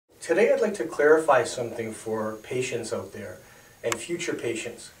Today I'd like to clarify something for patients out there and future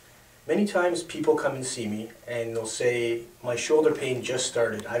patients. Many times people come and see me and they'll say, my shoulder pain just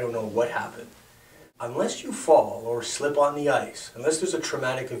started, I don't know what happened. Unless you fall or slip on the ice, unless there's a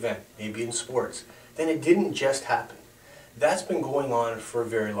traumatic event, maybe in sports, then it didn't just happen. That's been going on for a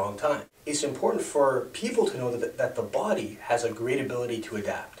very long time. It's important for people to know that the body has a great ability to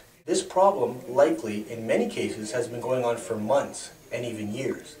adapt. This problem likely, in many cases, has been going on for months and even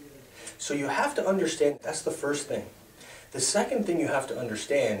years. So you have to understand, that's the first thing. The second thing you have to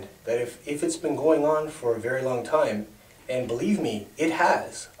understand, that if it's been going on for a very long time, and believe me, it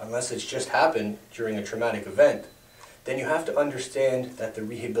has, unless it's just happened during a traumatic event, then you have to understand that the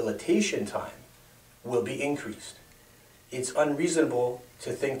rehabilitation time will be increased. It's unreasonable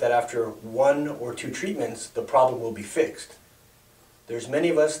to think that after 1 or 2 treatments, the problem will be fixed. There's many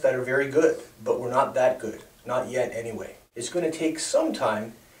of us that are very good, but we're not that good. Not yet anyway. It's going to take some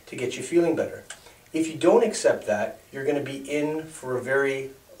time to get you feeling better. If you don't accept that, you're going to be in for a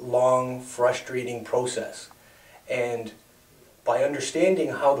very long, frustrating process. And by understanding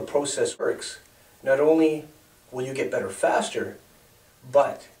how the process works, not only will you get better faster,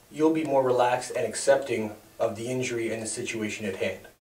 but you'll be more relaxed and accepting of the injury and the situation at hand.